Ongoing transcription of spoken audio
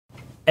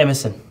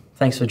Emerson,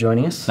 thanks for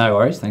joining us. No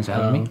worries, thanks for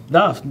having me.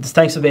 No,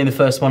 thanks for being the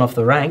first one off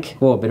the rank.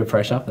 Well, a bit of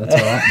pressure, that's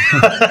all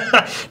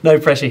right. No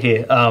pressure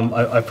here,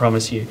 I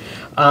promise you.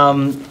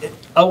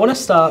 I want to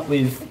start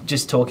with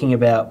just talking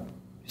about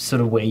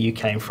sort of where you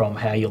came from,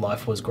 how your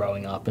life was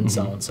growing up and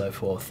so on and so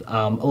forth.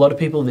 A lot of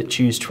people that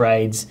choose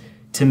trades,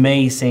 to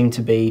me, seem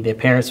to be their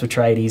parents were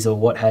tradies or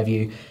what have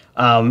you.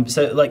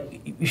 So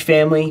like your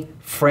family,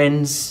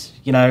 friends,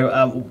 you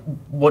know,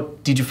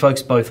 what did you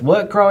folks both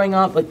work growing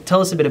up? Like,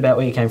 tell us a bit about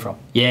where you came from.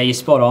 Yeah, you're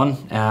spot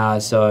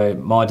on. So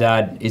my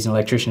dad is an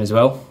electrician as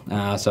well.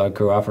 So I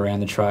grew up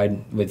around the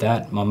trade with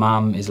that. My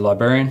mum is a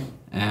librarian.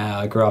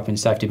 I grew up in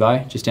Safety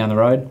Bay, just down the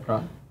road.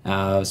 Right.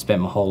 I've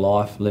spent my whole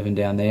life living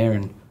down there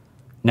and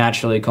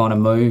naturally kind of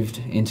moved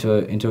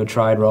into a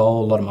trade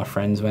role. A lot of my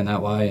friends went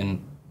that way,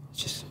 and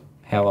it's just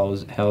how I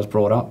was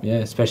brought up. Yeah,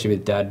 especially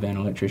with Dad being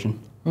an electrician.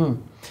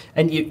 Mm.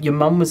 And your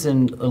mum was a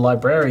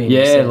librarian?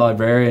 Yeah,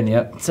 librarian,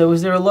 yep. So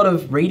was there a lot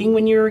of reading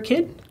when you were a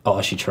kid?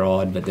 Oh, she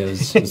tried, but it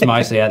was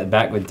mostly out the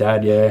back with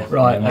Dad, yeah.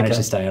 Right, yeah, managed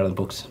to stay out of the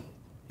books.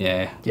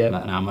 Yeah, yep.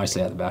 No,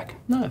 mostly out the back.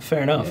 No,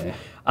 fair enough. Yeah.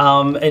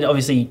 And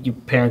obviously your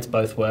parents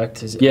both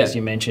worked, as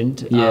you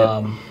mentioned.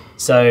 Yeah.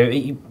 So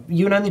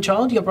you an only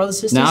child? You got brothers,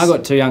 sisters? No, I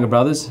got two younger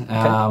brothers. Okay.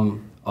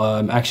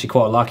 I'm actually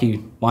quite lucky.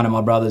 One of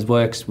my brothers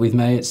works with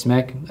me at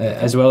SMEC,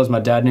 as well as my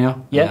dad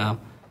now. Yeah.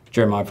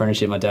 During my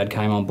apprenticeship, my dad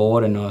came on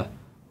board, and I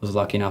was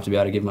lucky enough to be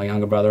able to give my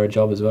younger brother a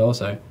job as well.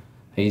 So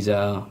he's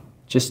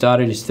just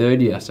started his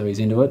third year, so he's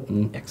into it.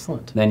 And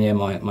excellent. Then, yeah,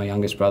 my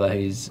youngest brother,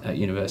 he's at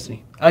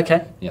university.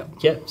 Okay. Yeah.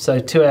 Yeah. So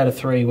 2 out of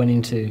 3 went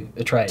into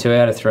a trade. 2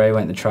 out of 3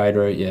 went the trade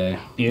route, yeah.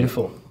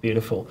 Beautiful,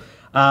 beautiful.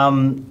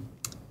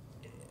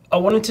 I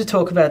wanted to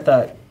talk about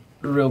that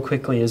real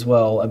quickly as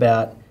well,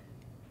 about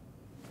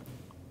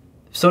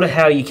sort of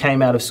how you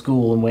came out of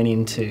school and went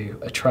into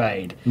a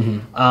trade.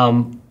 Mm-hmm.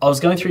 I was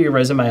going through your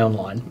resume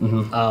online,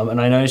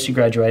 and I noticed you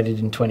graduated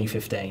in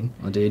 2015.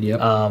 I did, yep.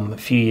 A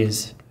few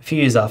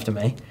years after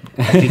me,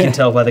 if you can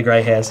tell by the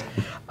grey hairs.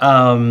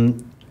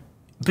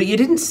 But you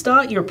didn't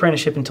start your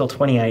apprenticeship until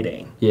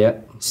 2018. Yeah.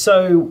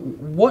 So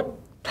what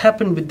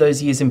happened with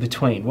those years in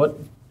between? What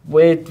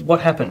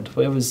happened?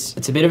 Where was...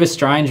 It's a bit of a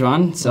strange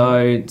one.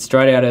 So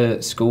straight out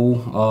of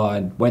school, I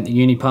went the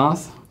uni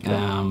path. Okay.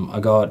 I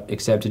got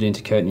accepted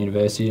into Curtin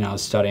University, and I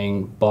was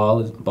studying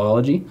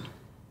biology.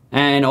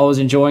 And I was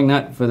enjoying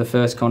that for the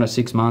first kind of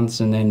 6 months,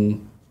 and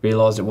then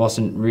realised it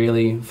wasn't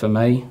really for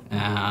me.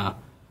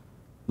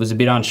 Was a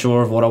bit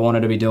unsure of what I wanted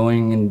to be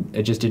doing, and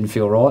it just didn't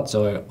feel right.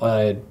 So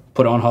I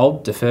put it on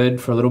hold,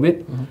 deferred for a little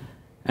bit. Mm-hmm.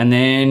 And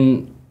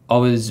then I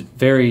was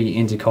very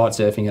into kite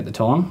surfing at the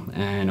time,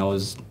 and I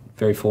was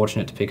very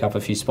fortunate to pick up a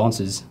few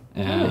sponsors.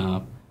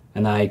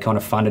 And they kind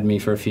of funded me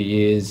for a few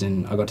years,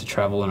 and I got to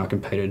travel, and I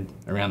competed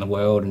around the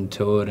world and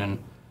toured and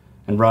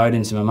rode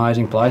in some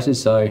amazing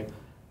places. So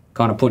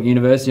kind of put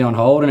university on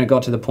hold, and it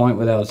got to the point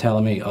where they were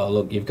telling me, oh,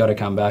 look, you've got to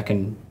come back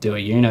and do a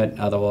unit,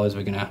 otherwise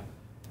we're going to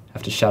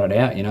have to shut it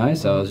out, you know.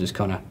 So I was just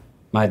kind of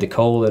made the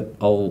call that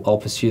I'll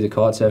pursue the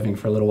kite surfing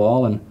for a little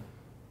while, and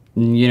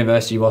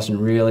university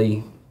wasn't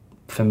really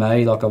for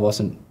me. Like, I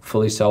wasn't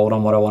fully sold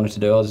on what I wanted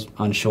to do. I was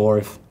unsure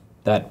if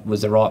that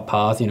was the right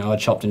path. You know, I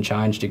chopped and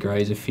changed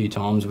degrees a few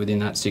times within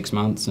that 6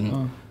 months,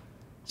 and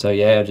so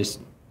yeah, I just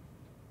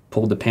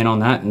pulled the pin on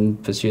that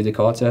and pursued the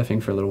kite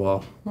surfing for a little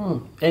while.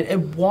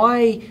 And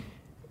why,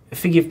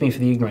 forgive me for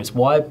the ignorance,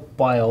 why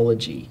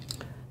biology?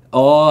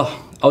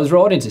 Oh, I was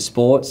right into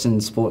sports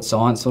and sports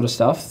science sort of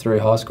stuff through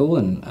high school,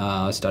 and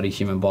I studied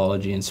human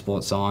biology and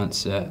sports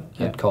science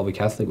at Colby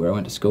Catholic, where I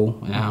went to school.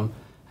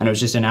 And it was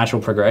just a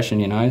natural progression,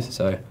 you know,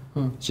 so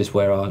it's just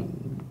where I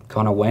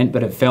kind of went,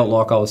 but it felt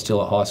like I was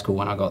still at high school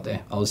when I got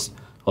there. I was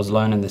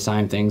learning the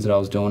same things that I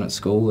was doing at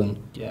school, and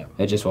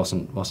it just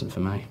wasn't for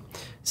me.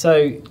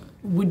 So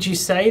would you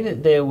say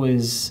that there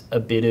was a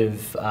bit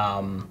of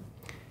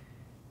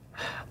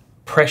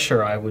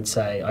pressure,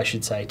 I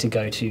should say, to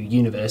go to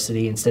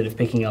university instead of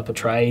picking up a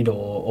trade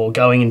or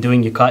going and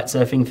doing your kite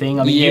surfing thing?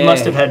 I mean, you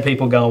must have had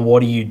people going,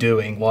 what are you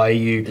doing? Why are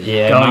you going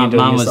and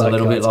doing Mum was a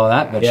little kites? bit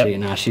like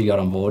that, but she got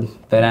on board.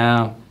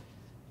 But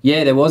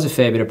yeah, there was a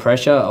fair bit of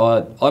pressure.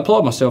 I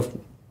applied myself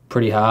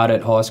pretty hard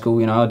at high school,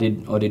 you know. I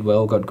did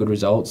well, got good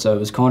results, so it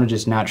was kind of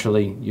just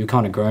naturally, you're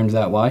kind of groomed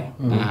that way.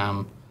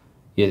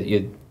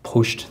 You're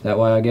pushed that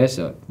way, I guess.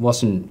 It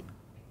wasn't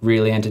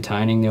really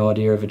entertaining, the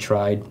idea of a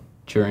trade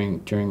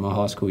during my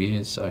high school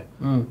years. So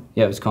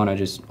yeah, it was kind of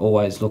just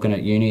always looking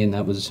at uni, and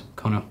that was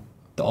kind of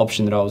the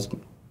option that I was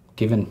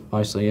given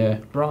mostly. Yeah.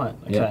 Right.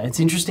 Okay. Yeah. It's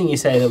interesting you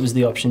say that was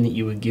the option that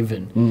you were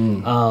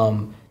given.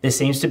 There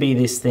seems to be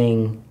this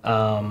thing,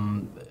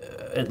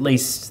 at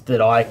least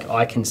that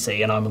I can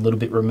see, and I'm a little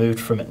bit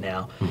removed from it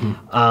now,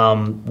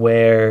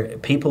 where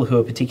people who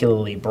are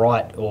particularly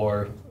bright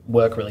or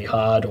work really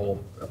hard or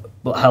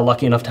are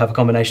lucky enough to have a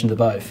combination of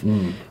the both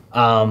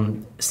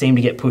seem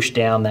to get pushed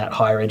down that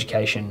higher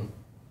education.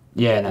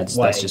 Yeah, and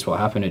that's just what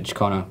happened. It just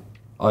kind of,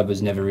 I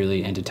was never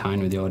really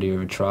entertained with the idea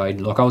of a trade.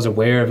 Like, I was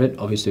aware of it,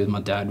 obviously, with my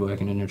dad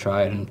working in a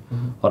trade, and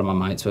a lot of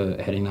my mates were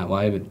heading that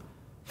way, but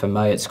for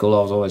me at school,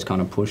 I was always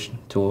kind of pushed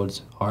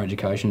towards higher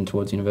education,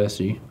 towards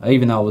university,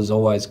 even though I was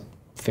always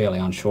fairly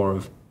unsure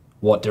of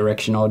what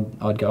direction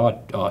I'd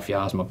go. If you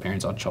ask my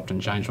parents, I'd chopped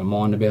and changed my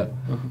mind about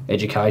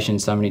education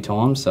so many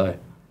times. So,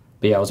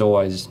 but yeah, I was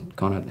always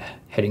kind of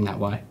heading that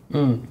way.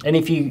 And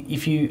if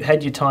you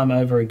had your time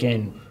over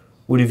again,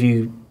 would have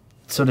you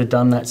sort of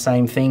done that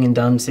same thing and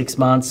done 6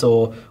 months,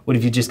 or would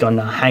have you just gone,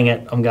 nah, hang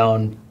it, I'm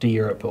going to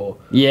Europe? Or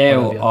yeah,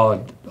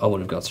 I would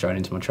have got straight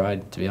into my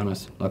trade, to be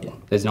honest.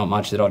 There's not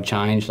much that I'd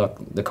change. Like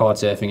the kite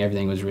surfing,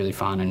 everything was really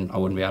fun, and I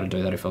wouldn't be able to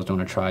do that if I was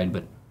doing a trade.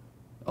 But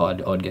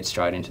I'd get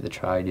straight into the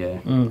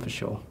trade, for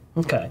sure.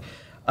 Okay,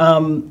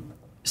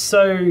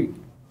 so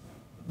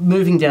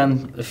moving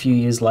down a few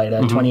years later,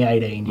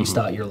 2018, you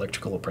start your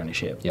electrical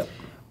apprenticeship. Yep.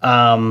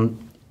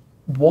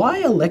 Why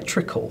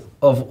electrical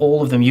of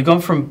all of them? You've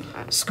gone from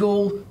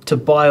school to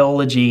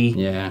biology,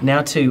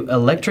 now to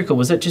electrical.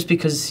 Was it just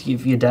because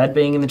of your dad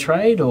being in the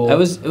trade, or? It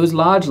was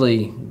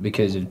largely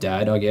because of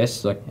Dad, I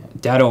guess. Like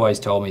Dad always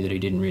told me that he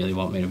didn't really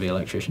want me to be an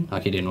electrician.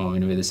 Like he didn't want me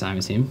to be the same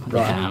as him.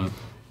 Right.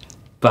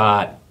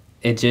 But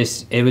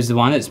it was the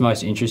one that's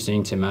most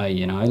interesting to me.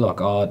 You know, like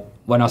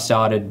when I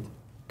started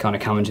kind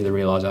of coming to the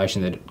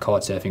realisation that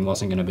kite surfing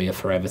wasn't going to be a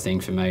forever thing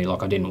for me.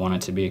 Like I didn't want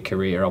it to be a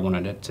career. I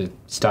wanted it to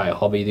stay a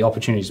hobby. The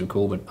opportunities were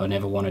cool, but I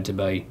never wanted to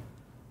be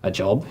a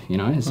job, you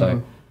know.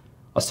 So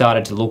I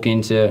started to look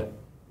into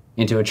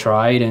a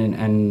trade,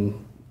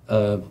 and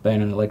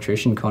being an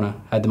electrician kind of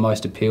had the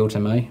most appeal to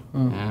me.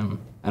 And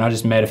I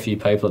just met a few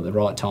people at the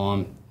right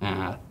time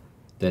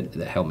that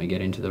helped me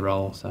get into the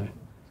role. So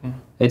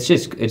it's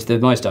the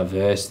most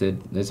diverse.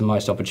 There's the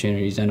most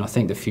opportunities, and I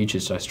think the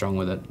future's so strong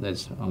with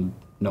it. I'm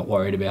not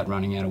worried about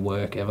running out of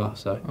work ever.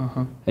 So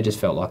it just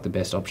felt like the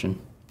best option.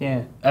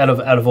 Yeah, out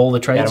of all the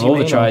trades. Out of all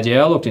the trades,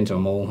 I looked into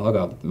them all. I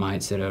got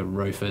mates that are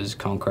roofers,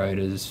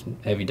 concreters,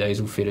 heavy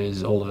diesel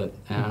fitters, all of it.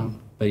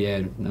 But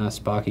yeah,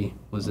 Sparky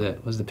was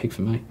the pick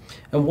for me.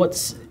 And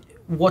what's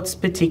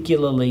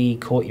particularly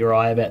caught your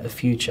eye about the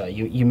future?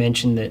 You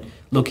mentioned that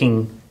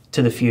looking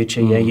to the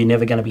future, you're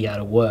never going to be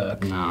out of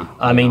work. No,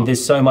 I mean,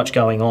 there's so much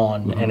going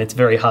on, and it's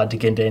very hard to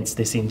condense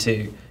this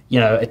into, you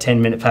know, a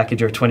 10-minute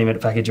package or a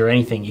 20-minute package or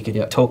anything. You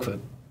could talk for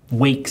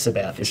weeks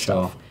about this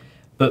stuff.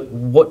 But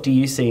what do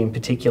you see in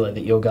particular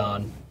that you're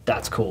going,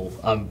 that's cool,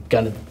 I'm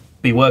going to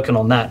be working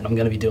on that and I'm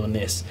going to be doing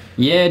this?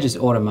 Yeah, just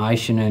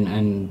automation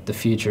and the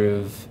future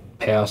of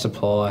power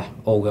supply,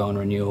 all going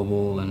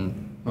renewable,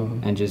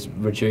 and just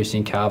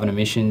reducing carbon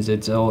emissions.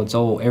 It's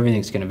all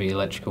everything's going to be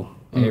electrical,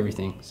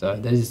 everything. So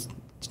there's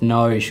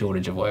no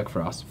shortage of work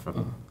for us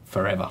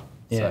forever.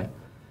 Yeah. So,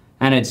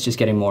 and it's just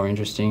getting more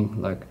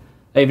interesting. Like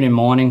even in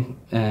mining,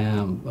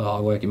 I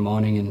work in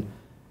mining, and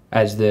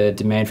as the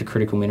demand for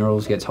critical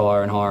minerals gets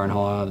higher and higher and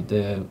higher,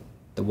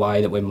 the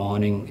way that we're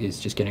mining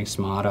is just getting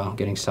smarter,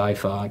 getting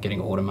safer,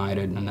 getting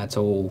automated, and that's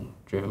all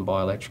driven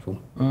by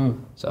electrical.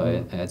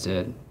 So it's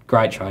a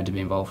great trade to be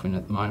involved in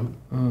at the moment.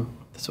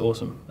 That's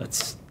awesome.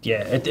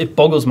 It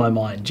boggles my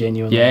mind,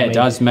 genuinely. Yeah, it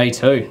does me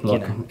too.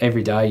 Like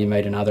every day you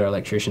meet another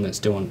electrician that's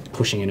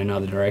pushing in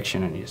another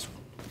direction, and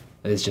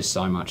there's just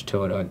so much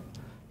to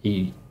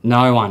it.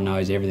 No one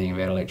knows everything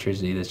about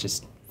electricity. There's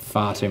just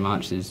far too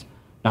much.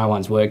 No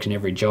one's worked in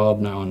every job.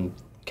 No one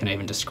can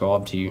even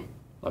describe to you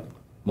like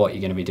what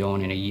you're going to be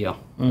doing in a year.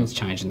 It's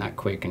changing that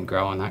quick and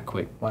growing that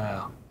quick.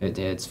 Wow.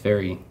 It's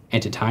very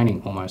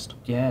entertaining almost.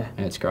 Yeah.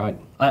 And it's great.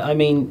 I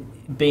mean,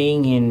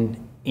 being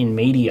in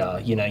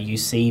media, you know, you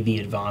see the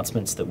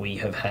advancements that we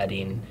have had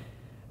in,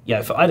 you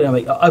know, I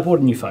don't know, I bought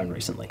a new phone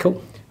recently.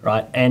 Cool.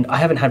 Right, and I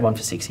haven't had one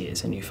for 6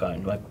 years, a new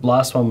phone. My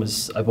last one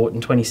I bought in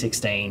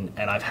 2016,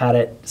 and I've had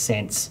it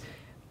since.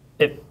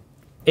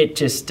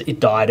 It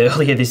died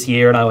earlier this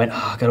year, and I went,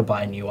 I've got to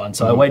buy a new one.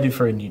 So I waited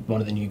for one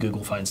of the new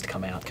Google phones to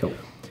come out. Cool.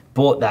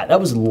 Bought that. That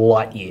was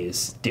light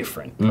years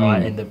different,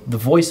 right? And the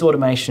voice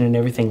automation and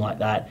everything like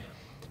that.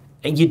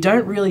 And you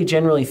don't really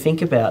generally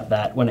think about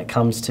that when it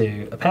comes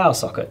to a power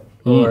socket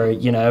or,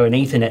 you know, an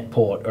Ethernet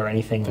port or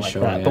anything like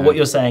that. Yeah. But what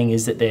you're saying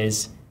is that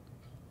there's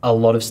a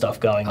lot of stuff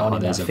going on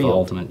in that field.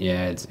 Involvement.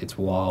 Yeah, it's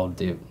wild,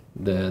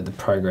 the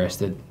progress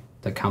that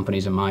the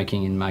companies are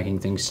making in making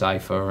things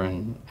safer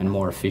and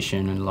more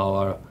efficient and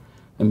lower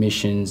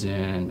emissions,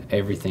 and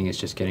everything is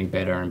just getting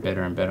better and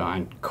better and better,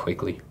 and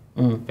quickly,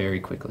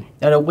 very quickly.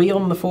 And are we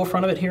on the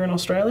forefront of it here in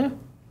Australia?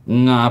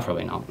 No,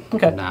 probably not.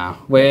 Okay. No,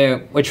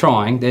 we're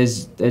trying.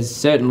 There's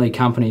certainly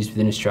companies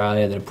within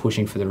Australia that are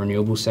pushing for the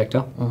renewable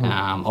sector.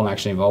 I'm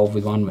actually involved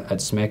with one at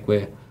SMEC.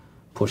 We're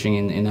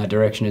pushing in that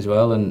direction as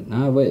well, and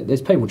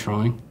there's people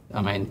trying.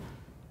 I mean,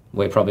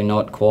 we're probably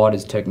not quite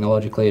as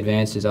technologically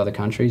advanced as other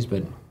countries,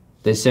 but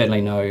there's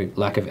certainly no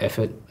lack of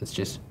effort. It's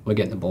just we're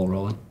getting the ball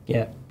rolling.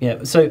 Yeah.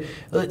 So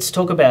let's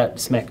talk about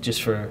SMEC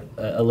just for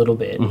a little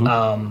bit.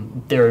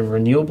 They're in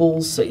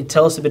renewables. So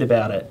tell us a bit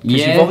about it.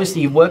 Because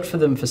you've worked for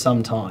them for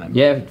some time.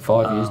 Yeah,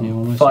 5 years now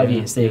almost. 5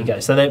 years, there you go.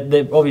 So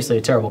they're obviously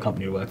a terrible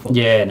company to work for.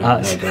 Yeah,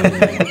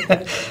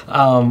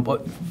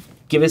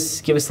 Give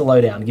us the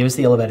lowdown. Give us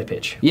the elevator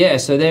pitch. Yeah,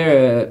 so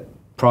they're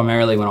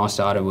primarily, when I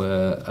started,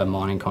 were a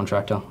mining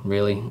contractor,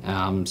 really,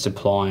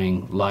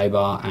 supplying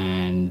labour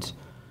and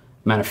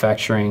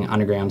manufacturing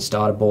underground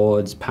starter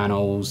boards,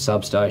 panels,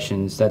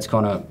 substations. That's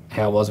kind of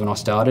how it was when I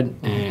started,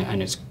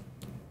 and it's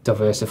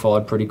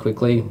diversified pretty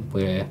quickly.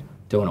 We're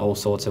doing all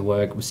sorts of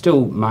work. We're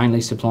still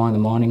mainly supplying the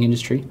mining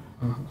industry.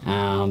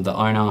 The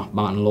owner,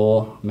 Martin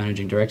Law,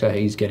 managing director,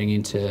 he's getting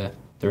into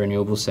the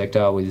renewable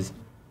sector with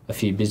a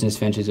few business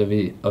ventures of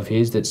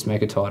his that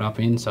SMEC are tied up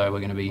in. So we're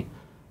going to be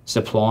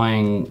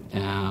supplying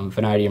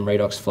vanadium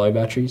redox flow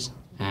batteries.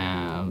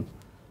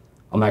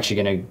 I'm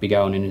actually going to be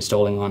going and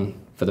installing one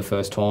for the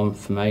first time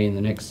for me in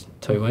the next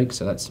 2 weeks,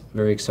 so that's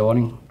very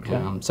exciting.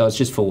 Okay. So it's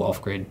just full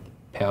off-grid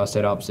power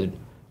setups that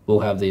will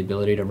have the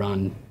ability to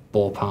run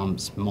bore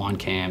pumps, mine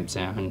camps,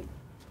 and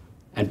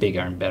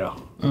bigger and better.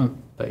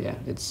 But yeah,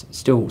 it's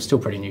still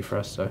pretty new for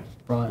us, so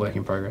work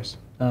in progress.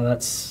 No,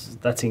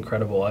 that's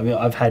incredible. I mean,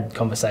 I've had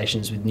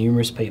conversations with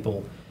numerous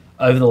people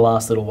over the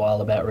last little while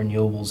about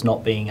renewables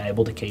not being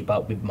able to keep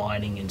up with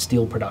mining and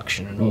steel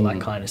production and all that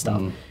kind of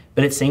stuff.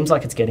 But it seems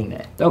like it's getting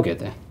there. They'll get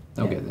there.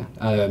 They'll get there.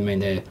 I mean,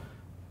 the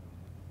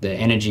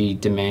energy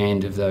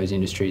demand of those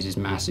industries is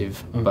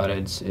massive, but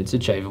it's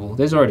achievable.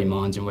 There's already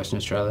mines in Western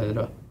Australia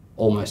that are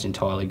almost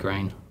entirely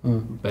green,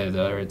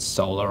 whether it's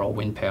solar or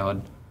wind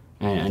powered,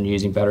 and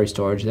using battery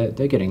storage.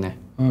 They're getting there,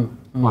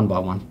 one by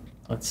one.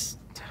 That's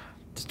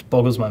just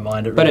boggles my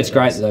mind. But it's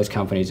great that those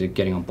companies are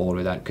getting on board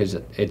with that, because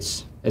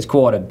it's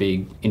quite a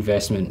big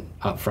investment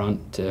up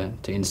front to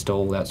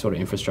install that sort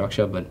of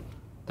infrastructure, but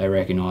they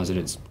recognise that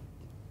it's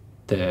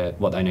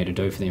what they need to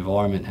do for the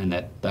environment, and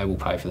that they will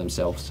pay for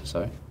themselves.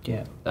 So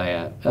yeah,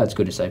 it's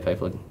good to see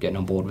people are getting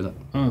on board with it.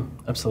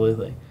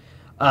 Absolutely.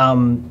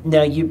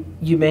 Now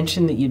you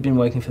mentioned that you'd been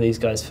working for these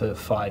guys for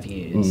 5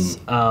 years.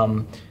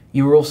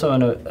 You were also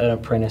an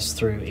apprentice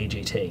through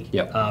EGT.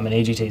 Yep. And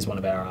EGT is one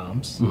of our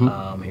arms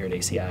here at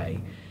ECA.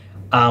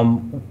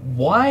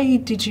 Why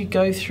did you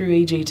go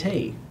through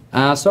EGT?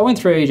 So I went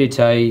through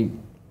EGT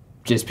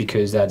just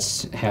because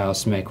that's how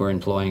SMEC were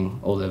employing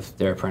all of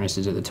their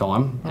apprentices at the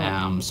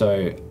time.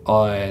 So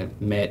I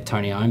met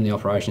Tony Ohm, the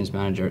operations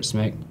manager at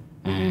SMEC,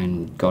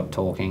 and got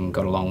talking,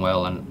 got along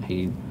well, and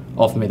he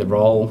offered me the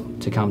role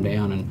to come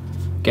down and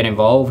get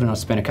involved, and I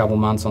spent a couple of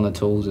months on the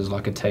tools as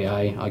like a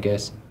TA, I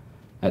guess,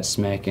 at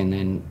SMEC, and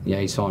then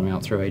he signed me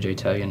up through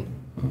EGT, and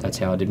that's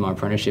how I did my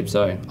apprenticeship.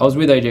 So I was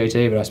with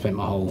EGT, but I spent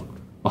my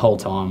whole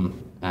time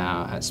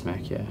at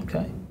SMEC,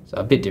 Okay. So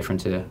a bit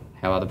different to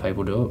how other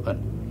people do it, but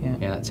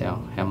that's how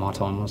my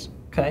time was.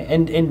 Okay,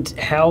 and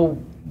how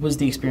was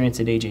the experience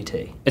at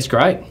EGT? It's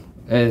great.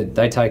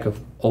 They take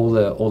all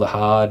the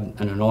hard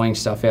and annoying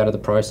stuff out of the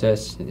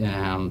process.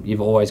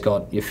 You've always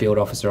got your field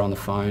officer on the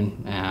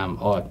phone.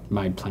 I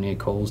made plenty of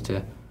calls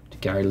to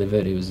Gary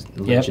Livett, who was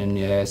a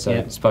legend,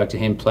 so spoke to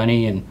him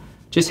plenty, and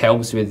just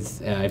helps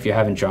with if you're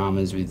having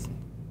dramas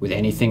with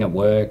anything at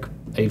work,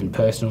 even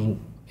personal.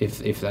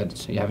 If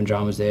that's, you're having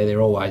dramas there, they're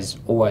always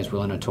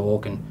willing to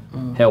talk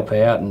and help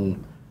out,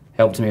 and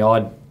helped me.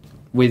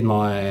 With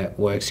my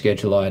work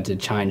schedule, I had to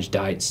change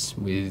dates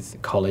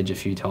with college a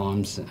few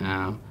times,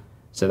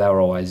 so they were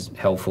always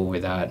helpful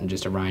with that, and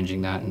just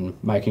arranging that and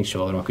making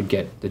sure that I could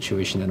get the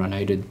tuition that I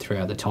needed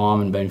throughout the time,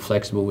 and being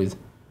flexible with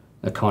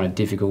a kind of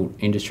difficult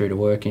industry to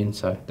work in.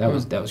 So that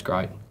was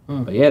great.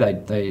 But yeah,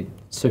 they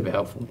super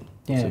helpful.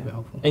 Yeah. Super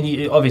helpful.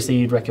 And obviously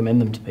you'd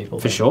recommend them to people.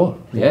 For sure.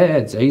 Yeah,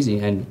 it's easy,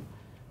 and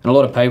a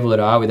lot of people that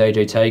are with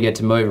EGT get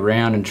to move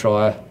around and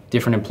try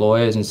different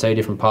employers and see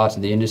different parts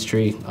of the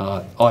industry.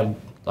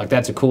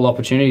 That's a cool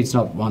opportunity. It's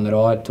not one that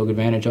I took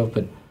advantage of,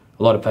 but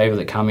a lot of people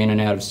that come in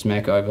and out of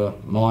SMEC over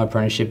my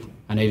apprenticeship,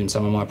 and even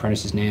some of my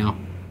apprentices now,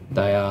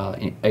 they are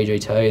in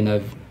EGT, and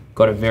they've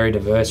got a very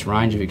diverse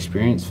range of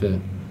experience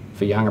for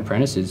young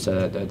apprentices.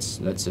 So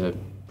that's a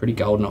pretty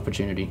golden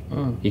opportunity.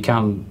 You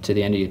come to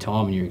the end of your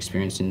time and you're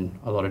experienced in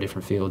a lot of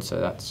different fields, so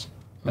that's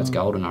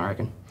golden, I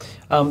reckon.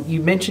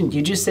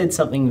 You just said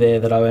something there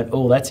that I went,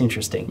 oh, that's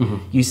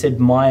interesting. You said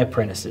my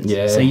apprentices.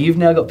 Yeah. So you've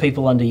now got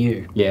people under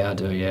you. Yeah, I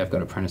do. Yeah, I've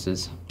got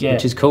apprentices,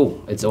 which is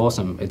cool. It's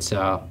awesome. It's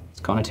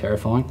kind of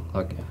terrifying.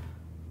 Like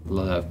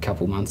a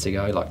couple months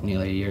ago, like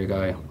nearly a year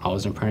ago, I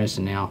was an apprentice,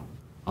 and now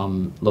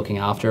I'm looking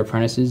after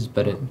apprentices.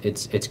 But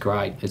it's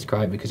great. It's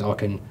great because I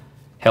can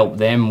help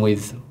them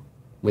with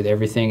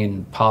everything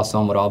and pass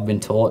on what I've been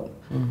taught.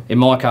 In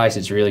my case,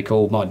 it's really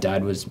cool. My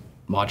dad was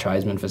my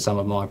tradesman for some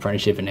of my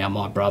apprenticeship, and now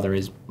my brother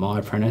is my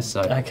apprentice.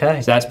 So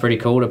that's pretty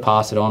cool to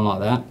pass it on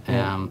like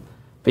that.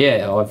 But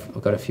yeah,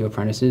 I've got a few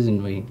apprentices,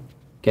 and we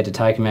get to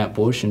take them out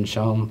bush and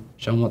show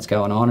them what's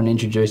going on, and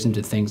introduce them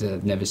to things that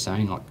they've never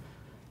seen. Like,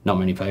 not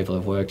many people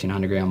have worked in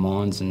underground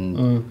mines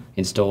and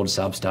installed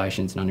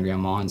substations in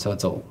underground mines, so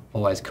it's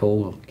always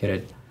cool to get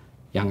a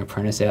young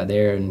apprentice out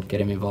there and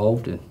get him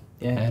involved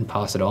and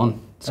pass it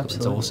on.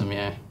 It's awesome,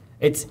 yeah.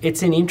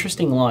 It's an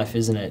interesting life,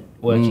 isn't it,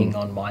 working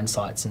on mine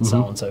sites and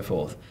so on and so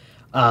forth.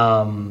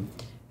 And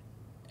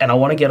I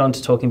want to get on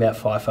to talking about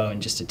FIFO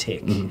in just a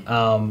tick.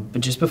 But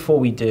just before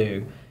we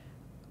do,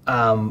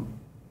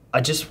 I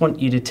just want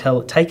you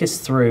to take us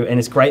through, and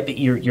it's great that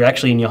you're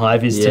actually in your high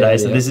vis today,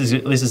 so this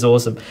is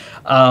awesome.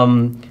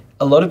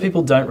 A lot of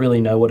people don't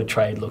really know what a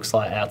trade looks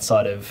like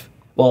outside of,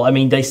 Well, I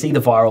mean, they see the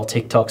viral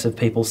TikToks of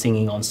people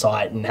singing on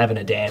site and having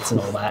a dance and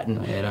all that.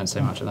 And Yeah, don't see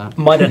much of that.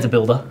 my dad's a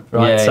builder,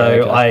 right? Yeah, So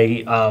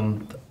okay.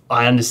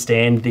 I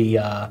understand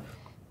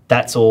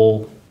that's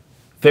all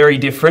very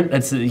different.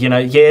 It's, you know,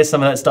 yeah,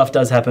 some of that stuff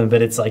does happen,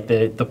 but it's like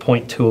the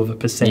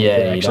 0.2% that Yeah,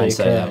 actually you don't occurs.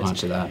 see that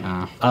much of that,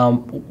 no.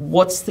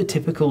 What's the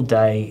typical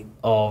day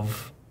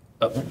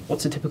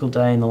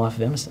in the life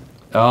of Emerson?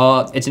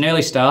 Oh, it's an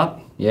early start.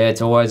 Yeah,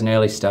 it's always an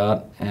early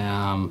start.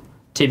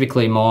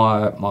 Typically,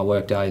 my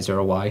work days are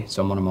away,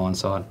 so I'm on a mine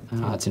site.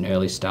 It's an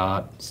early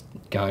start.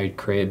 Go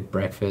crib,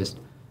 breakfast,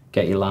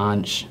 get your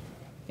lunch,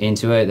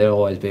 into it. There'll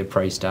always be a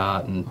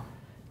pre-start, and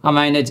I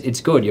mean it's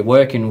good. You're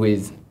working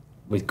with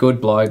good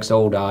blokes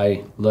all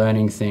day,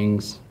 learning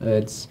things.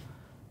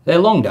 They're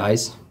long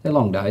days. They're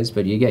long days,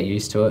 but you get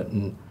used to it.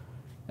 And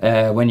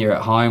when you're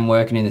at home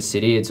working in the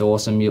city, it's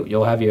awesome.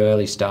 You'll have your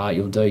early start.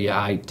 You'll do your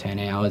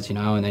 8-10 hours, you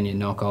know, and then you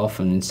knock off.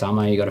 And in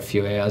summer, you got a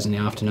few hours in the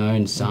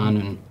afternoon, sun,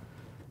 and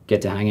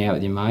get to hang out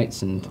with your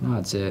mates. And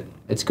no,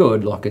 it's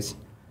good. Like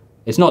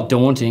it's not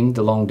daunting,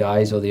 the long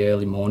days or the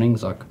early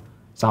mornings. Like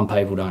some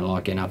people don't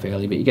like getting up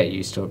early, but you get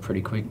used to it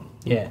pretty quick.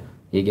 Yeah.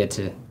 You get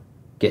to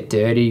get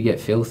dirty, get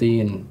filthy,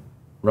 and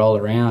roll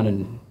around,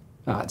 and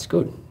it's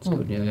good. It's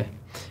good, yeah.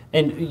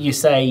 And you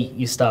say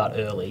you start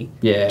early,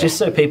 Yeah. just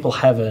so people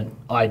have an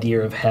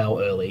idea of how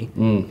early.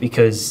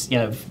 Because, you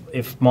know,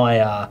 if my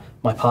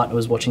partner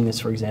was watching this,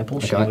 for example,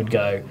 she Okay. would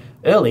go,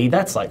 early,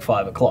 that's like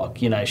 5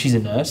 o'clock. You know, she's a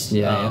nurse,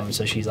 Yeah.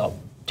 so she's up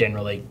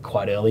generally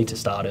quite early to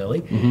start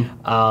early.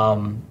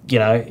 You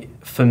know,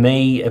 for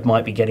me, it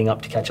might be getting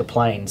up to catch a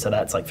plane, so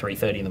that's like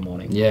 3:30 in the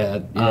morning. Yeah,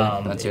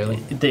 that's early.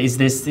 Is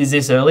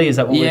this early? Is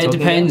that what we're Yeah, it talking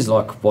depends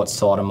like what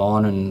side I'm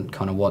on and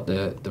kind of what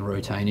the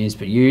routine is,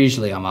 but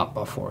usually I'm up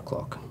by 4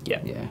 o'clock. Yeah.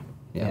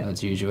 Yeah,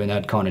 that's usual, and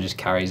that kind of just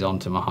carries on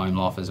to my home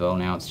life as well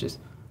now. It's just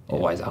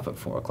always up at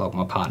 4 o'clock.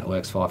 My partner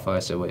works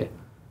FIFO, so we're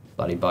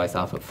bloody both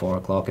up at 4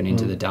 o'clock and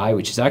into the day,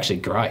 which is actually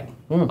great.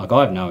 Like,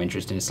 I have no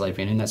interest in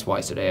sleeping in. That's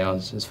wasted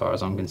hours as far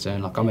as I'm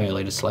concerned. Like, I'm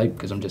early to sleep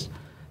because I'm just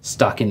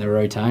stuck in the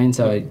routine.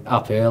 So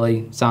up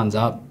early, sun's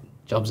up,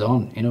 job's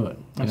on, into it.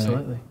 You know?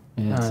 Absolutely.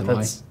 Yeah, it's the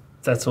way.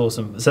 That's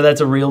awesome. So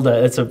that's a real day.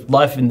 That's a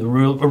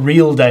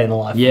real day in the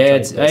life. Yeah,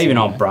 of it's trades, even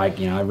on basically. break,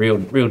 you know,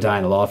 real day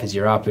in the life is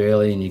you're up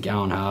early and you're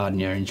going hard and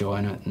you're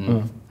enjoying it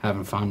and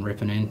having fun,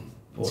 ripping in.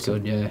 It's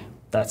Awesome. good, yeah.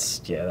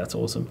 That's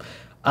awesome.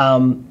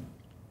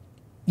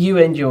 You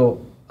and your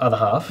other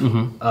half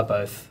are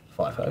both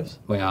FIFOs.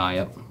 We are,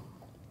 yep.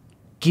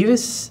 Give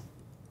us,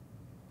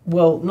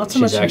 well, not so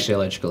She's much. actually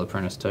electrical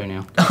apprentice too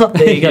now.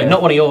 There you go. Yeah.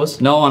 Not one of yours.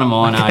 Not one of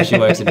mine, no, she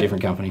works at a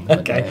different company. But,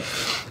 Okay.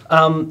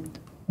 yeah.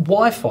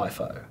 Why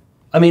FIFO?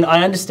 I mean,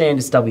 I understand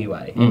it's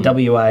WA. In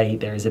WA,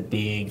 there is a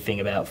big thing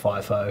about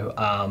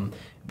FIFO.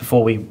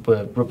 Before we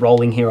were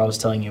rolling here, I was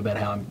telling you about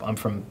how I'm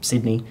from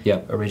Sydney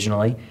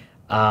originally.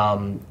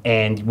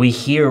 And we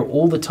hear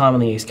all the time on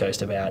the East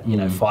Coast about, you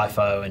know,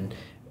 FIFO, and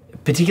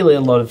particularly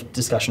a lot of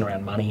discussion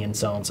around money and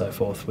so on and so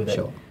forth with it.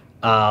 Sure.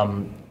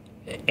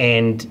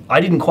 And I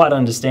didn't quite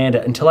understand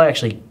it until I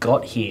actually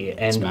got here,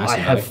 and massive,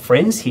 I have eh?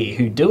 friends here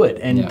who do it,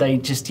 and they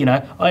just, you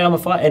know, oh, I'm a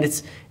FIFO,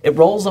 and it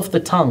rolls off the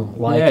tongue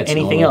like it's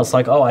anything normal. else.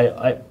 Like, oh,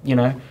 I you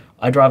know,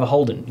 I drive a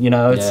Holden, you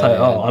know, it's like,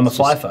 oh, I'm a it's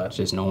just- FIFO. It's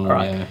just normal, All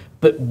right. yeah.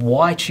 But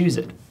why choose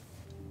it?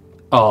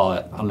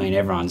 Oh, I mean,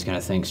 everyone's going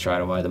to think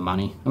straight away the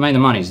money. I mean, the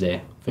money's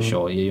there, for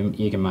sure.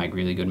 You can make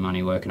really good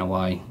money working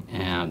away.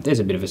 There's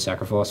a bit of a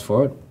sacrifice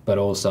for it, but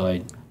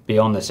also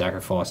beyond the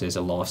sacrifice, there's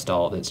a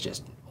lifestyle that's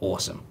just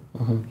awesome.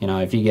 You know,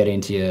 if you get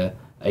into your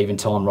even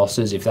time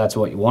rosters, if that's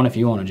what you want, if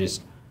you want to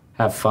just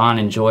have fun,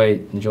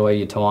 enjoy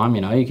your time, you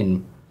know, you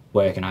can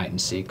work an 8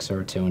 and 6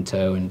 or a 2 and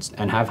 2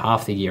 and have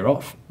half the year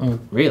off.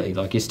 Really,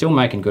 like, you're still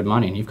making good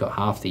money and you've got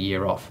half the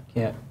year off.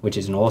 Yeah. Which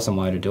is an awesome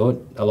way to do it.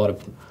 A lot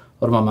of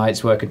my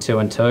mates work at 2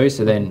 and 2,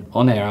 so then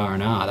on their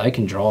R&R they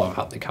can drive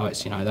up the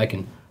coast. You know,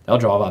 they'll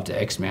drive up to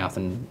Exmouth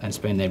and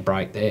spend their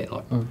break there.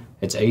 Like,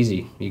 it's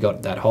easy. You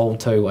got that whole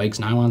 2 weeks,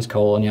 no one's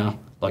calling you.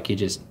 Like,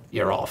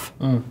 you're off,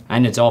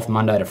 and it's off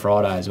Monday to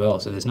Friday as well.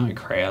 So there's no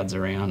crowds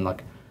around.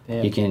 Like,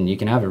 you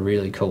can have a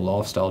really cool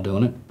lifestyle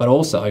doing it. But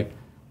also,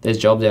 there's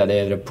jobs out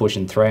there that are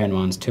pushing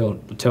 3-in-1s,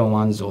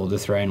 2-in-1s, or the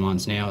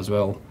 3-in-1s now as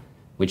well,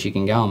 which you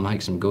can go and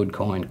make some good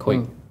coin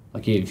quick.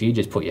 Like, if you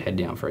just put your head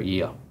down for a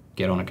year,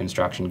 get on a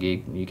construction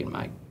gig, you can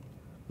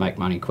make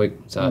money quick.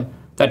 So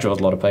that draws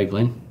a lot of people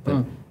in.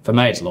 But for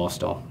me, it's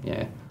lifestyle.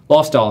 Yeah,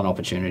 lifestyle and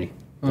opportunity.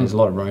 There's a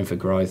lot of room for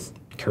growth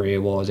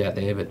career-wise out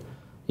there, but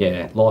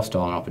yeah,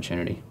 lifestyle and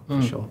opportunity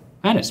for sure.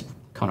 And it's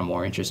kind of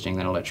more interesting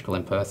than electrical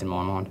in Perth in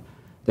my mind.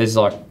 There's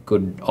like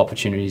good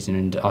opportunities in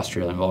an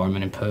industrial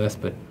environment in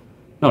Perth, but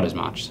not as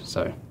much.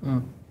 So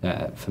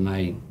for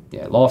me,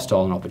 yeah,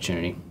 lifestyle and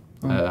opportunity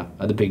are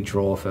the big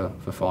draw for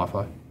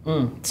FIFO.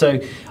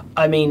 So,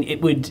 I mean,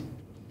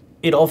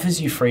 it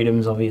offers you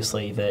freedoms,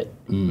 obviously, that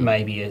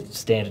maybe a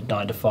standard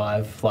 9 to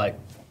 5, like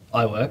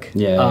I work.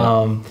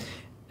 Yeah.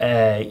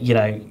 You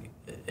know,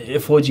 it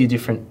affords you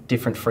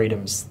different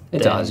freedoms.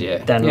 It does,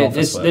 yeah. Than Yeah, an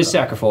office there's worker.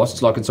 sacrifice.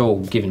 It's like it's all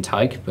give and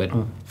take, but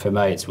for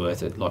me, it's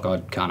worth it. Like, I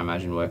can't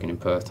imagine working in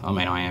Perth. I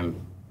mean, I am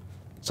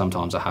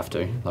sometimes I have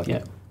to. Like,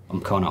 Yeah. I'm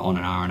kind of on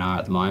an R&R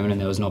at the moment,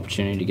 and there was an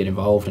opportunity to get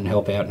involved and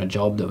help out in a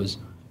job that was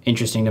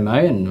interesting to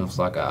me, and I was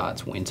like,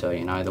 it's winter,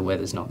 you know, the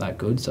weather's not that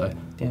good, so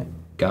Yeah.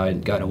 go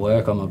to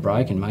work on my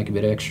break and make a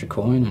bit of extra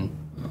coin, and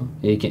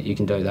you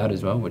can do that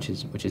as well, which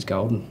is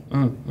golden.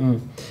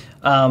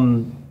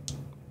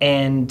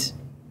 And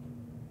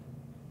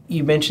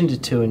you mentioned a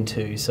 2 and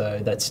 2,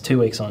 so that's 2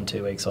 weeks on,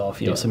 2 weeks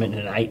off. You also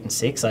mentioned an 8 and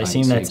 6. I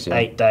assume that's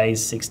 8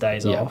 days, 6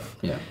 days off.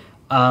 Yeah.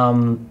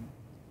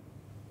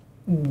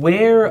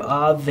 Where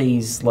are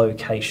these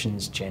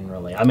locations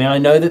generally? I mean, I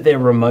know that they're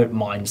remote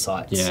mine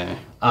sites. Yeah.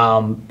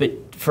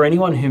 But for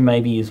anyone who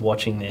maybe is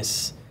watching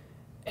this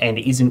and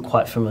isn't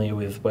quite familiar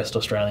with West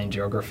Australian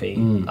geography,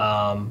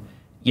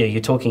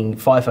 you're talking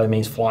FIFO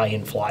means fly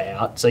in, fly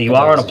out. So you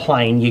are on a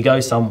plane, you go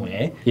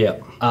somewhere. Yeah.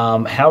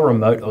 How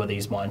remote are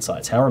these mine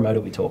sites? How remote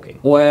are we talking?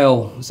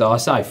 Well, so I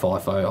say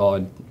FIFO,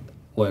 I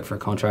work for a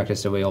contractor,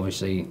 so we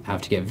obviously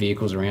have to get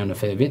vehicles around a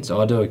fair bit. So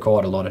I do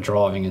quite a lot of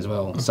driving as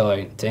well.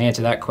 So to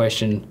answer that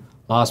question,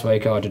 last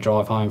week I had to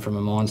drive home from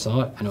a mine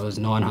site, and it was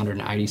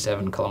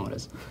 987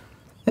 kilometres.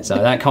 So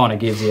that kind of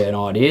gives you an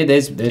idea.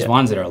 There's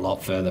ones that are a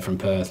lot further from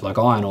Perth, like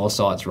iron ore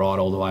sites right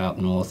all the way up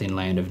north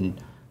inland of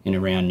in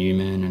around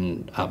Newman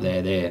and up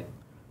there.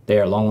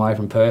 They're a long way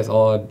from Perth.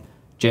 I'm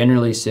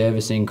generally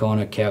servicing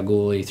kind of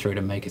Kalgoorlie through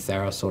to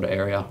Meekatharra sort of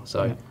area.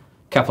 So a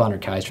couple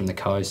hundred k's from the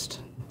coast.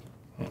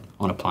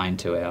 On a plane,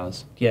 2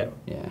 hours. Yeah.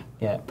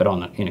 But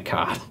in a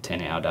car,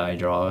 10-hour day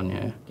driving.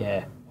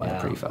 Yeah. Wow. Yeah,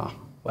 pretty far.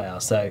 Wow.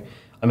 So,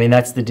 I mean,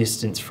 that's the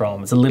distance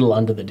from. It's a little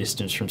under the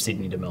distance from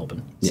Sydney to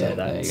Melbourne. So Yeah,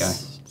 there you go.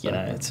 You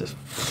know,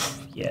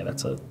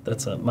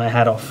 that's a my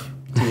hat off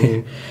to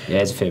you. Yeah,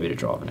 it's a fair bit of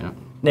driving out.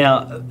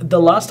 Now,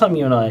 the last time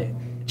you and I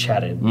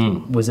chatted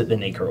was at the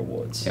NECA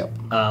Awards,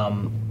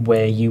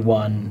 where you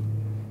won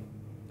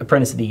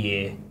Apprentice of the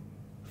Year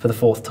for the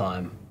 4th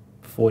time,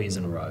 4 years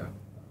in a row.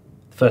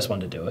 First one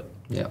to do it.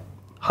 Yeah.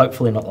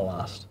 Hopefully not the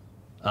last,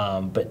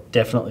 but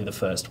definitely the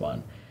first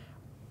one.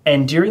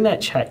 And during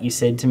that chat, you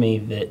said to me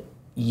that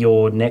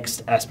your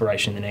next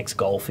aspiration, the next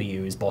goal for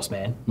you is boss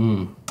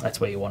man. That's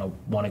where you want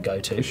to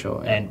go to. For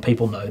sure. And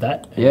people know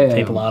that. And Yeah,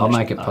 people I'll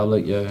make it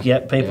public, Yeah,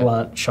 people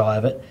aren't shy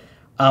of it.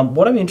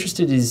 What I'm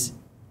interested is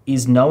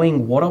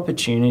knowing what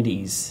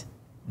opportunities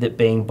that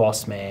being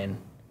boss man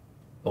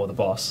or the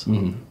boss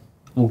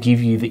will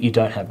give you that you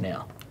don't have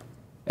now.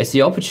 It's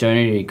the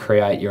opportunity to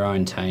create your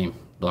own team,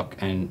 like,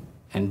 and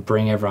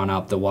bring everyone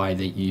up the way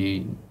that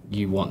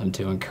you want them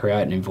to, and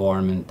create an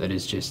environment that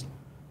is just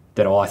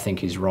that I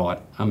think is right.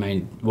 I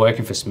mean,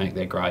 working for SMEC,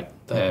 they're great.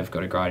 They have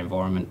got a great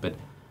environment, but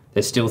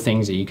there's still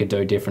things that you could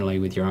do differently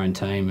with your own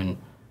team,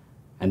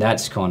 and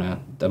that's kind of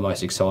the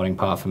most exciting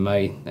part for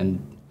me.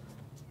 And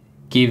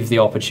give the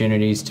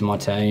opportunities to my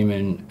team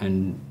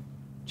and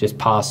just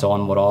pass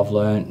on what I've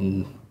learnt,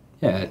 and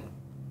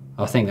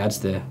I think that's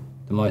the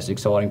most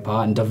exciting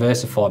part. And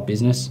diversify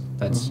business,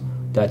 that's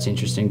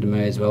interesting to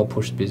me as well.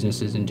 Push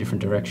businesses in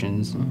different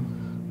directions.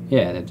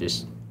 They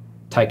just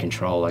take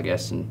control, I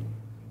guess, and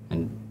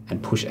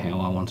push it how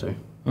I want to.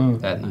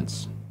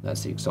 That's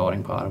the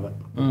exciting part of it.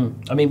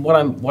 I mean, what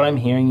I'm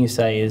hearing you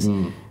say is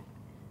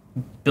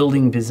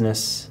building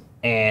business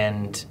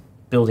and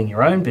building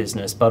your own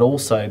business, but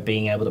also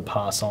being able to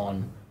pass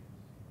on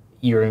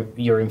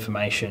your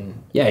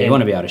information. Yeah, you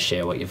want to be able to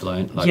share what you've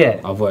learned. Like, Yeah.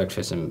 I've worked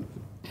for some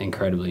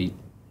incredibly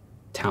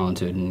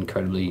talented and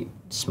incredibly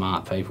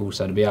smart people,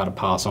 so to be able to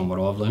pass on what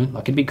I've learned,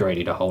 like, it'd be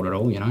greedy to hold it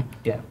all, you know?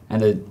 Yeah.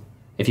 And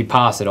if you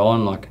pass it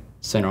on, like,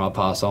 sooner I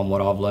pass on what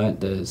I've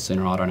learnt, the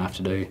sooner I don't have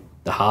to do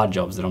the hard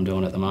jobs that I'm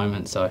doing at the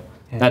moment. So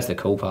that's the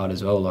cool part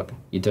as well. Like,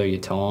 you do your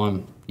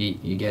time,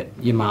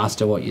 you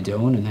master what you're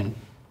doing, and then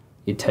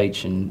you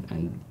teach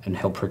and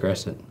help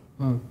progress it.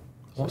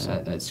 Awesome.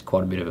 So that's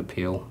quite a bit of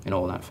appeal in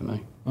all that for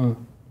me.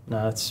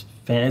 No,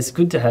 it's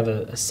good to have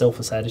a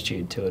selfless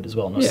attitude to it as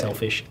well, not a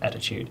selfish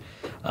attitude,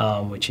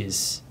 which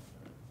is,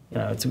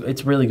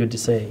 it's really good to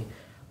see.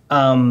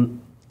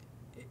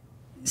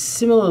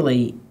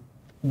 Similarly,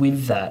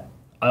 with that,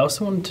 I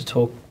also wanted to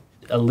talk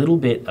a little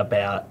bit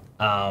about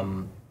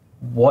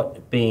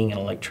what being an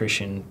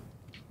electrician,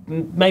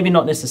 maybe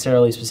not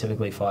necessarily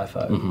specifically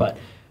FIFO, but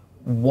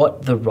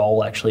what the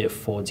role actually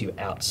affords you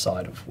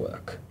outside of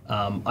work.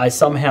 I'm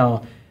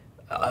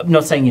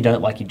not saying you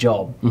don't like your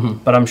job,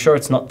 but I'm sure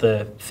it's not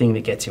the thing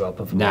that gets you up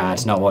of the morning. Nah,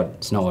 it's not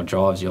what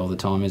drives you all the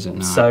time, is it?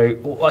 No.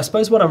 So I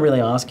suppose what I'm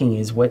really asking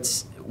is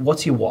what's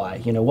your why?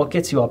 What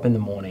gets you up in the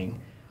morning?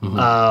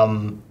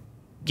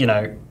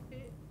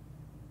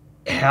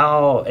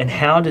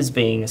 How does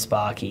being a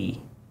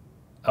sparky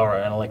or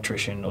an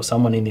electrician or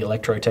someone in the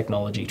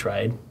electrotechnology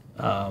trade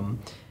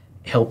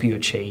help you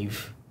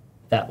achieve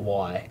that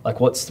why? Like,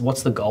 what's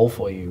the goal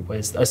for you?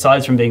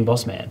 Aside from being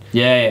boss man?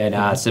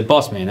 So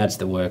boss man, that's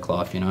the work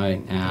life,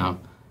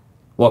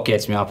 What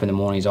gets me up in the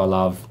mornings, I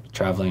love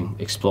travelling,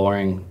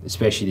 exploring,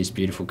 especially this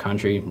beautiful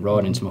country,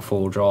 riding into my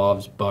 4-wheel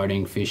drives,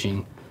 boating,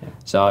 fishing.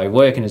 So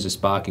working as a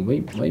sparky, we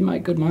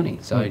make good money.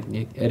 So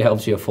it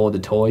helps you afford the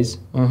toys,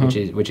 which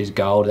is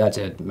gold. That's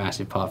a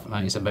massive part for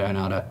me. So being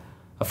able to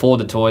afford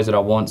the toys that I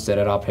want, set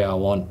it up how I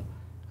want,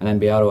 and then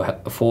be able to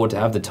afford to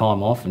have the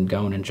time off and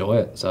go and enjoy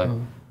it.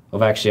 So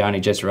I've actually only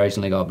just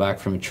recently got back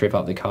from a trip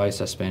up the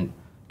coast. I spent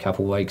a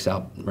couple of weeks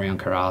up around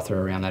Karratha,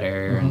 around that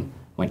area, and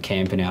went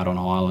camping out on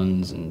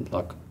islands and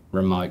like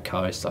remote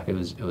coast. Like it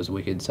was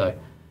wicked. So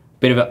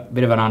bit of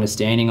an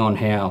understanding on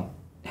how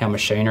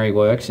machinery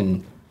works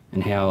and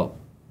how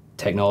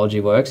technology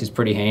works is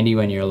pretty handy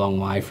when you're a long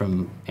way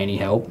from any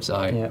help.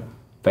 So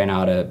being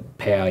able to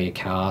power your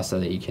car so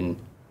that you can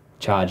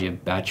charge your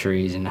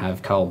batteries and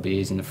have cold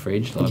beers in the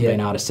fridge, like being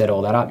able to set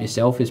all that up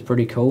yourself is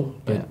pretty cool.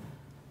 But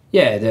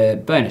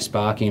the being a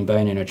sparky and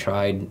being in a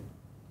trade,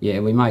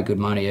 we make good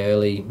money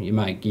early.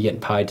 You're getting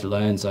paid to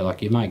learn, so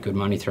like you make good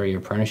money through your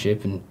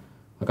apprenticeship. And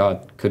like I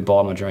could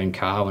buy my dream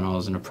car when I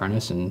was an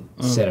apprentice and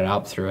set it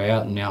up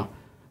throughout. And now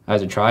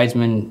as a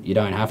tradesman, you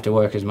don't have to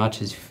work as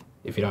much as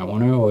if you don't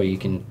want to, or you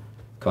can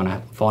kind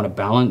of find a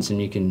balance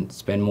and you can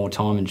spend more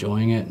time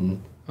enjoying it.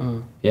 And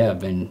I've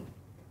been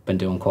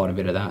doing quite a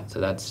bit of that,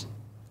 so that's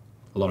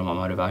a lot of my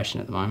motivation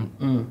at the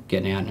moment,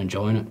 getting out and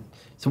enjoying it.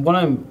 So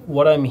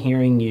what I'm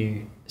hearing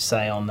you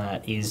say on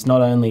that is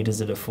not only does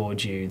it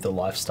afford you the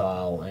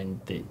lifestyle and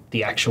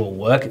the actual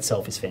work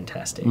itself is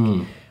fantastic,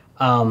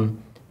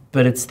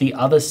 but it's the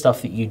other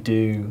stuff that you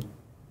do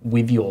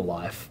with your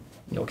life,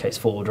 in your case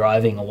 4-wheel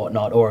driving or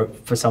whatnot, or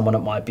for someone it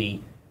might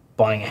be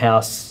buying a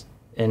house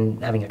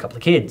and having a couple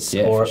of kids,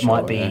 or it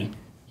might be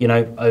you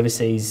know,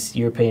 overseas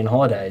European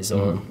holidays,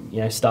 or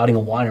you know, starting a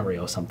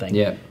winery or something.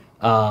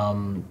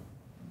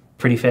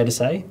 Pretty fair to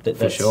say that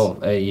for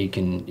sure. You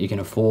can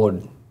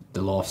afford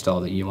the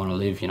lifestyle that you want to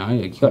live. You know,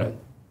 you got to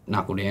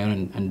knuckle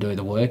down and do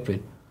the work, but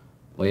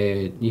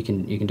where you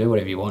can do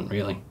whatever you want,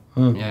 really.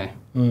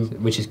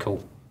 Which is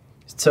cool.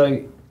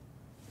 So,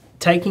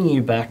 taking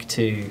you back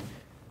to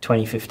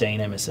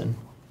 2015, Emerson.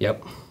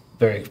 Yep.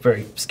 Very,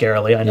 very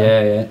scarily, I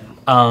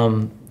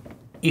know.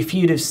 If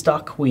you'd have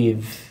stuck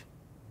with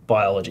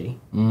biology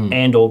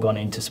and or gone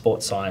into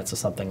sports science or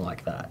something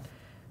like that,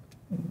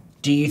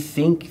 do you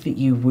think that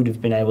you would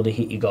have been able to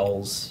hit your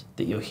goals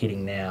that you're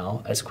hitting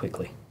now as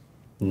quickly?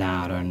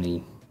 Nah, I'd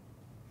only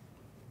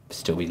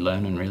still be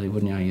learning, really,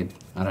 wouldn't you?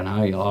 I don't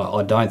know.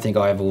 I don't think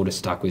I ever would have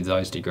stuck with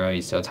those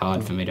degrees, so it's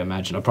hard for me to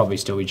imagine. I'd probably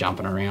still be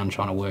jumping around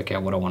trying to work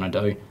out what I want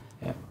to do,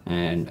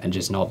 and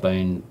just not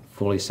being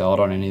fully sold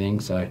on anything.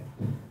 So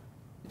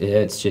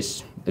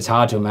it's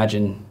hard to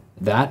imagine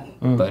that,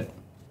 but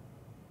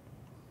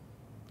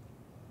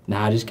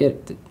nah, just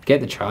get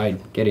the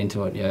trade, get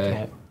into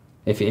it.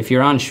 If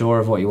you're unsure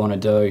of what you want to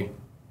do,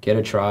 get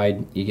a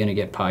trade. You're going to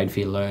get paid for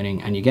your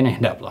learning, and you're going to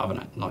end up loving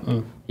it. Like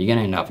you're going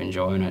to end up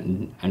enjoying it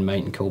and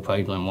meeting cool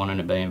people and wanting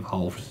to be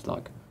involved.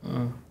 Like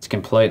it's a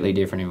completely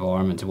different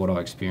environment to what I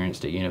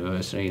experienced at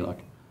university. Like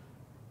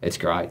it's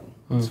great.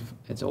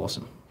 It's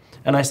awesome.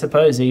 And I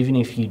suppose even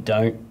if you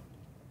don't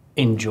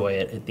enjoy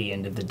it at the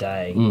end of the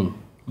day,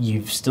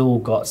 you've still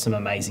got some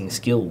amazing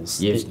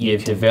skills.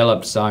 You've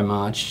developed so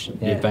much.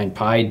 You've been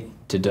paid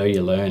to do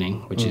your learning,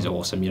 which is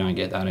awesome. You don't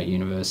get that at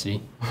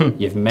university.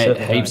 You've met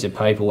heaps of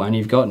people, and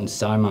you've gotten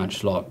so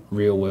much like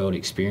real world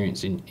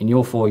experience. In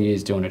your 4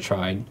 years doing a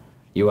trade,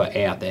 you are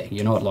out there.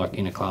 You're not like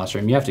in a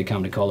classroom. You have to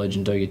come to college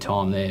and do your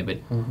time there, but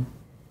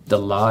the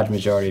large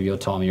majority of your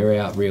time, you're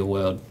out real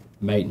world,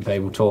 meeting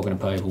people, talking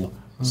to people,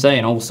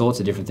 seeing all sorts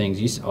of different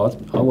things.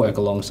 I work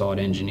alongside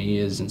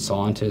engineers and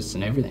scientists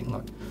and everything.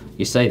 Like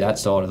you see that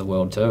side of the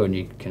world too, and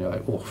you can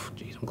go, oh,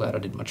 geez, I'm glad I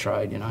did my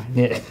trade, you know.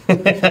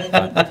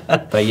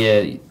 But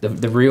yeah,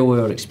 the real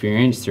world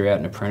experience throughout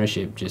an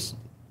apprenticeship just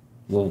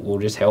will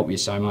just help you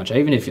so much.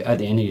 Even if at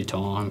the end of your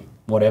time,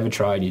 whatever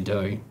trade you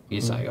do,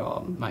 you say,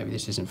 oh, maybe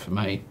this isn't for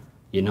me.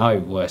 You know,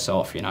 worse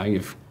off. You know,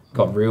 you've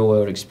got real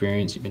world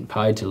experience. You've been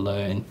paid to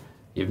learn.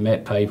 You've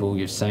met people.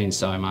 You've seen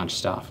so much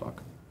stuff. Like,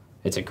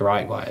 it's a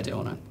great way of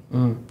doing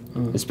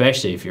it,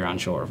 especially if you're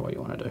unsure of what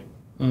you want to do.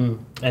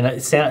 And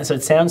it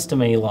sounds to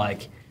me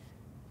like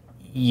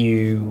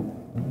you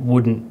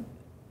wouldn't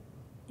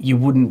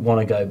want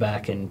to go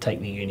back and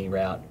take the uni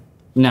route.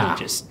 Nah,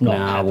 just not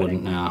happening. I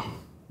wouldn't. No,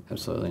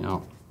 absolutely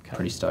not. Okay.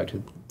 Pretty stoked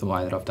with the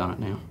way that I've done it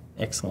now.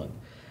 Excellent.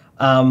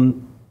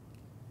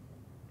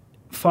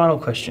 Final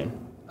question,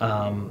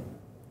 and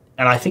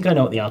I think I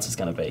know what the answer is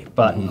going to be,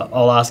 but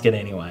I'll ask it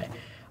anyway.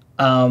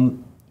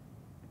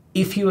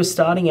 If you were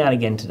starting out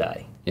again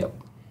today,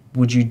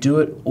 would you do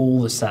it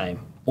all the same,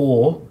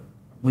 or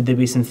would there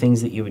be some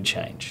things that you would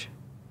change?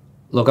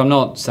 Look, I'm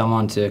not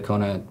someone to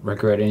kind of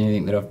regret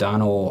anything that I've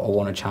done or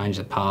want to change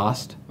the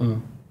past.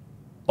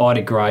 I had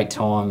a great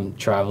time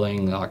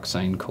travelling, like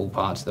seeing cool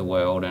parts of the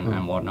world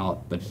and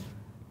whatnot, but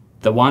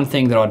the one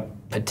thing that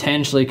I'd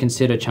potentially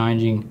consider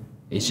changing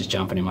is just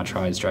jumping in my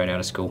trade straight out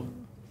of school.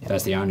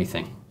 That's the only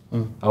thing.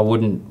 I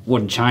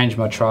wouldn't change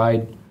my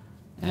trade,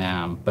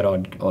 but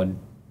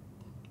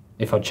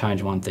if I'd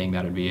change one thing,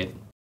 that'd be it.